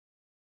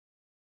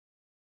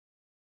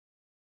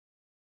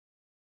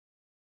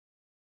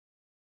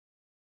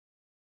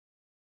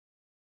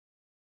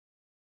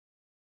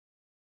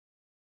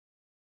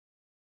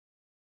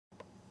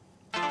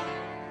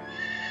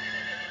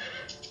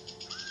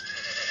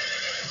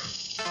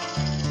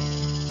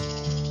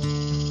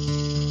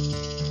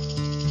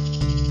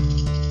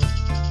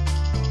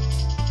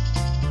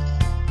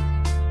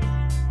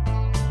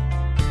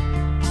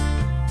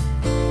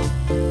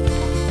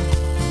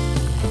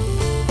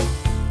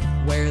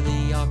where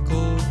the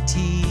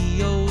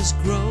ocotillos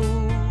grow.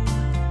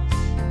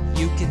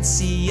 You can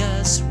see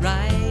us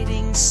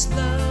riding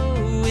slow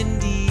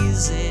and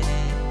easy.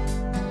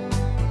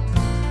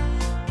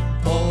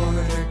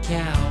 Border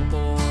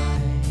cowboy,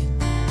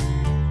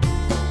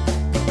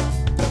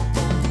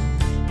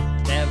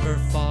 never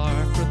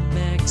far from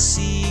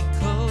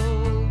Mexico,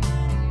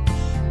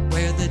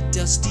 where the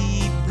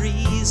dusty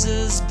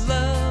breezes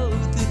blow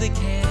through the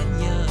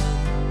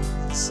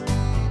canyons.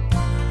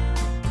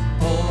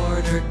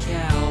 Border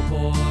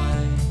cowboy,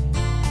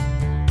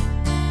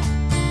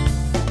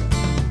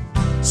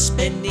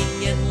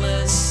 spending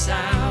endless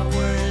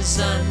hours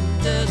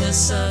under the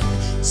sun,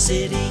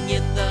 sitting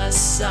in the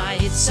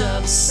sights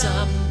of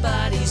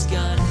somebody's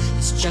gun.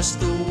 It's just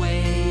the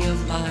way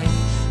of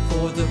life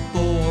for the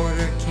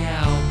border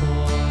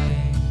cowboy.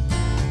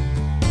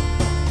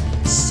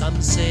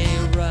 Some say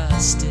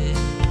rusted,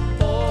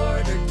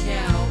 border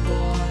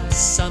cowboy.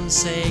 Some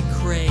say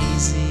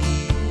crazy,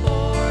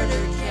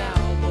 border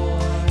cowboy.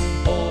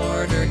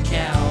 Border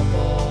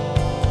cowboy,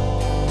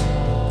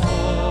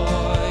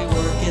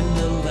 working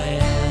the land.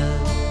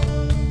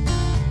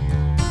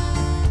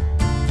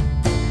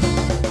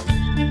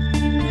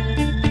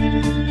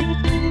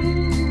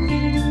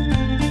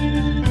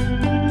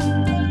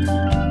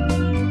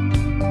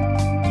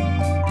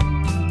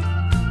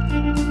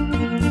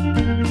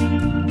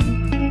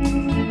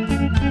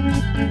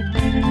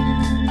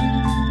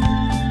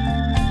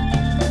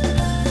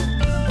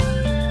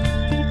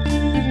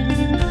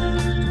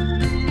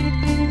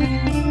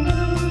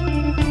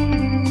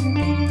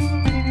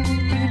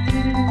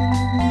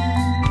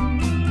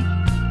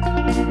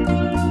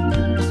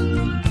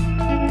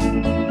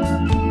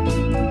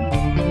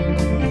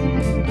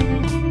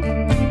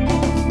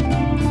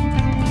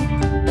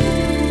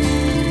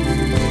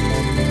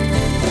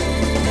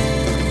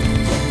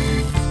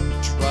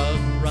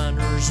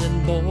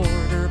 And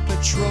border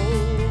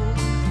patrol,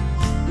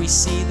 we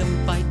see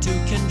them fight to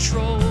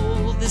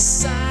control this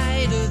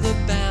side of the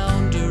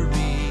boundary.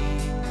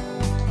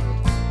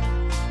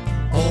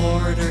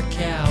 Border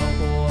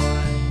cowboy,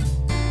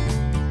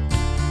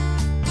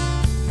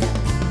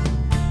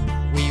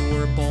 we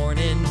were born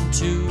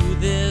into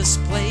this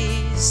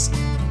place,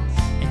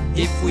 and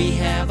if we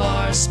have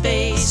our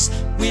space,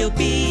 we'll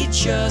be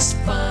just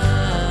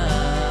fine.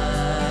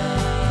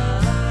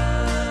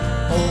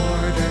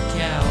 Border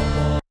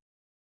cowboy,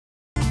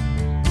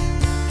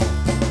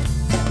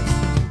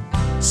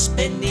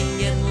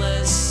 spending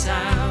endless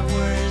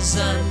hours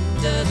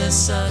under the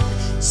sun,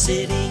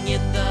 sitting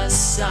in the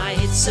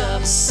sights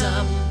of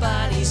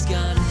somebody's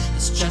gun.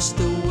 It's just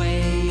the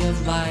way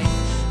of life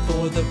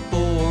for the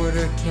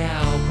border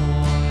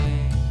cowboy.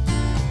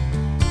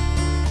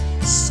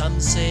 Some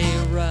say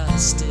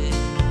rusted,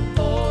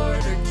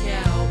 border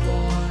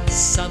cowboy.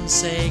 Some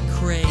say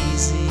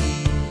crazy,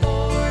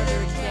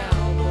 border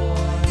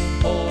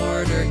cowboy.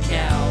 Border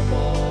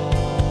cowboy,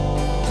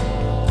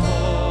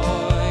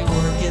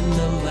 working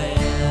the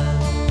land.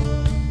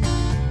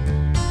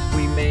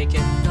 We make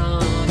an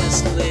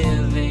honest living.